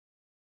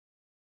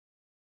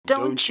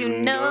Don't you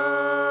know?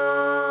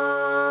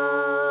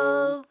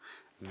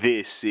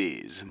 This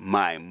is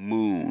my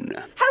moon.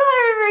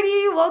 Hello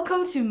everybody,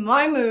 welcome to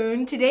my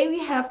moon. Today we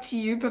have to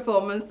you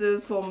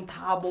performances from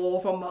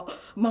Thabo, from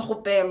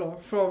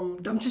Mahopelo, from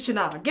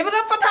Damchichina. Give it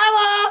up for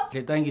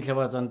Thabo! Thank you,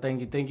 Cleverton.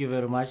 Thank you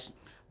very much.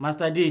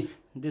 Master D,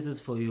 this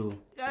is for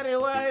you. Baby,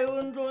 why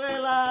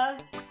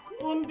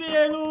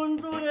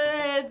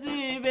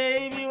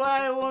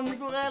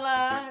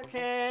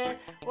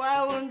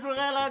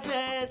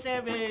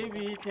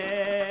baby?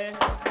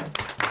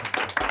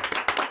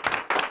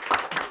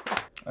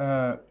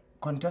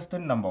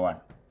 Contestant number 1.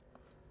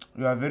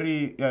 You are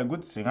a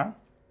good singer.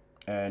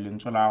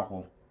 Lentswe la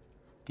go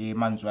ke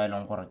mantswe a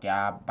leng gore ke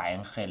a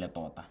baengele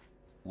tota.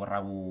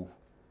 You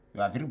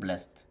are very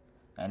blessed,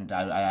 and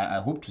I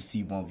hope to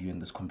see more of you in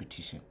this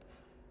competition.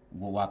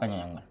 Wa ka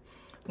nyanga.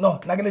 No,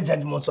 na ke le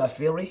judge motso a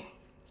fairy,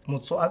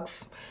 motso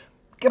ax.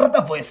 Ke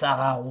rata voice a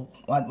gago,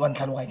 wa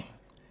ntlhaloganya.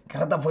 Ke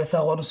rata voice a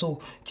gago so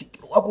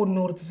wa go nne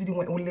gore tse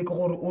dingwe o leke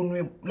gore o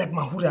nwe like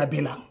mahuri a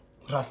belang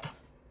rasta.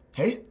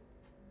 Hey?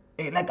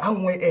 Like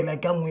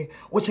angwe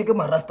o check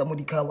ma rasta mo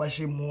di car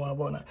wash mo wa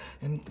bona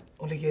and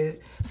o leke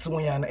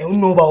sengonyana e o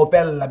no ba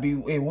opella bi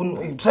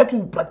try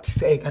to practice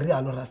ka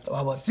rialo rasta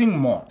wa bona. Sing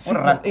more.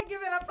 Rasta.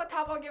 Give it up for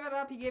Thabo, give it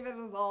up, he gave it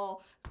us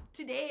all.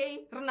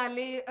 Today,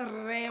 Renale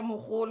Re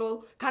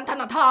Moholo,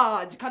 Kantana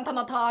Taj,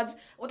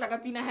 o tla ka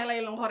pina hela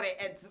e leng gore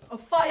it's a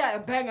fire, a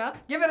banger.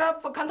 Give it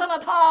up for Kantana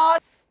Taj.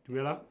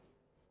 Dumela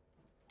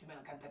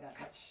Kantana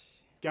catch.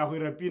 ke a go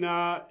ira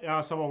pina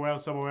ya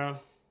Samuel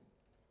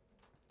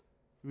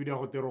video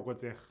go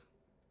terokotsega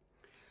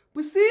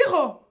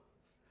bosigo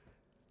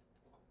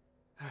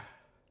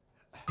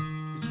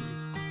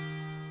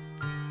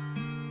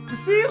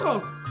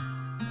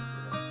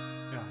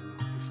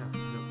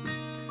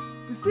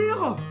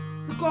bosigo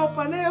ke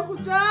kopane go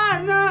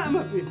jana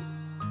mapele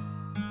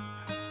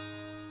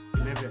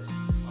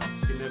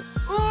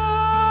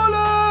oh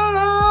la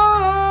la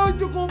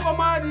ke kopa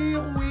madi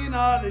go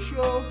wina the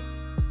show.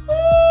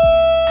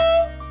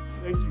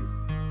 Thank you.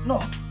 No,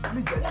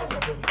 le judge for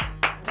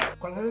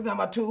contestant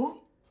number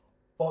 2,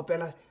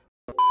 opella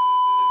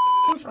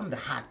From the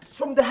heart.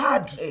 from the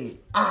heart. Hey,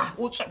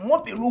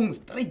 more belong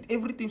straight.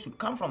 Everything should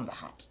come from the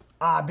heart.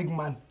 Big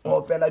man,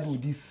 opella do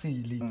this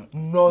ceiling.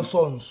 No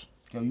songs.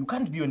 Yo, you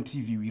can't be on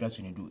TV with us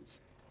when you do it.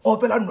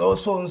 Opella no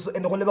songs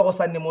and the whole go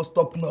send them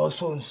stop no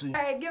songs.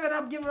 Alright, give it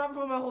up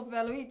for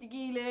Mahopelo,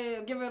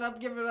 give it up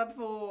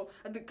for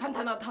the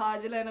Kantana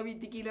Taj, Elena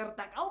Vitikile,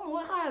 oh,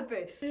 what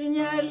happened? When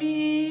you're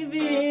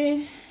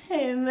leaving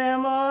in the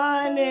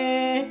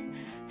morning,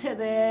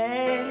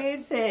 they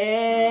say,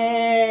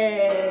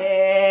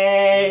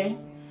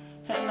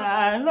 and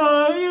I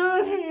know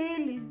you're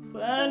really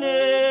funny.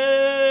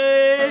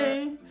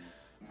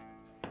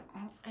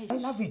 I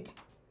love it.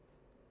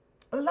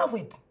 I love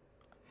it.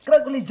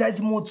 Gradually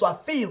judge mode to a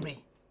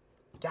fairy.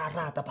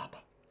 Rata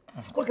papa.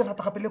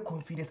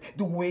 Confidence,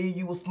 the way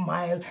you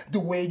smile, the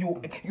way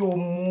your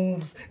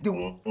moves,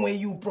 the way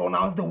you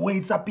pronounce the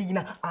words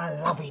apina. I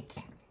love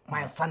it.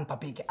 My son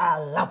Papike, I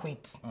love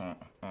it. You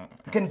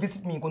can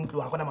visit me in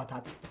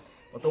Matata.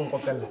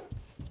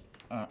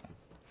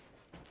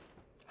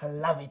 I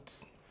love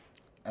it.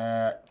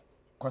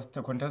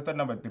 Contestant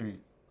number 3.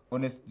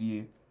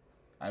 Honestly,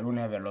 I don't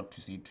have a lot to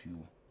say to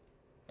you.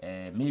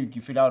 Maybe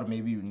you feel out,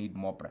 maybe you need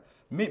more.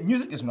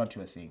 Music is not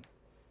your thing.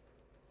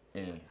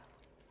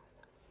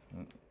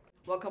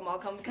 Welcome,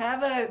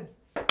 Kevin.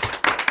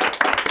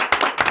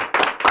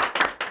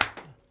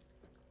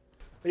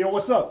 Hey, yo,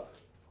 what's up?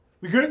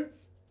 We good?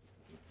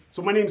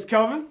 So my name is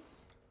Kelvin.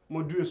 I'm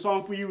gonna do a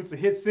song for you. It's a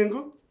hit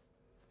single.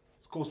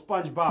 It's called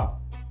SpongeBob.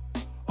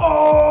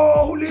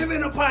 Oh, who live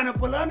in a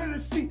pineapple under the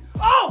sea?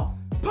 Oh,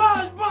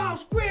 SpongeBob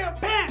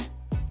SquarePants.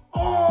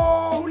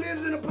 Oh, who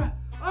lives in a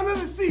under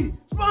the sea?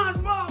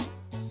 SpongeBob.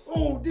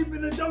 Oh, deep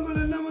in the jungle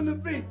and numb in the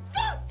feet.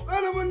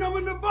 And numb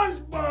in the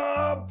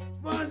SpongeBob.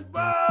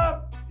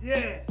 SpongeBob.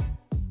 Yeah.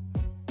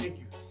 Thank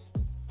you.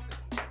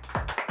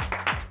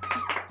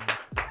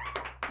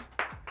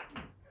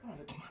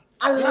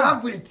 I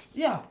love it.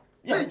 Yeah.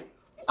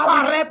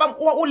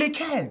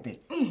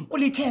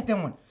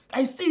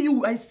 I see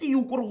you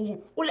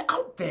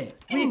out there.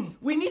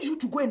 We need you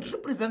to go and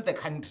represent the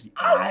country.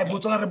 My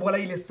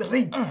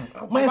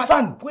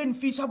son. Go and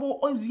feature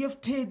OZF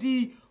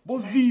Teddy,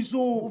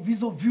 Viso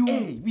View.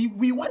 Hey,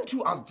 we want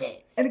you out there.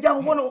 And it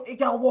got one.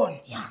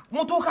 Yeah.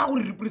 Motoka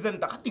will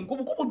represent the country.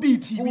 Go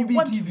BT. We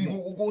want you there.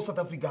 Go South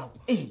Africa.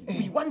 Hey,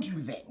 we want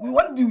you there. We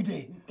want you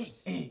there.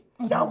 Hey.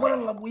 Your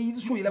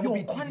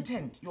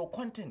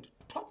content,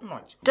 top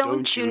notch.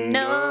 Don't you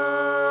know?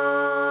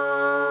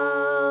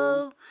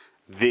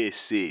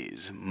 This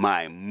is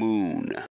my moon.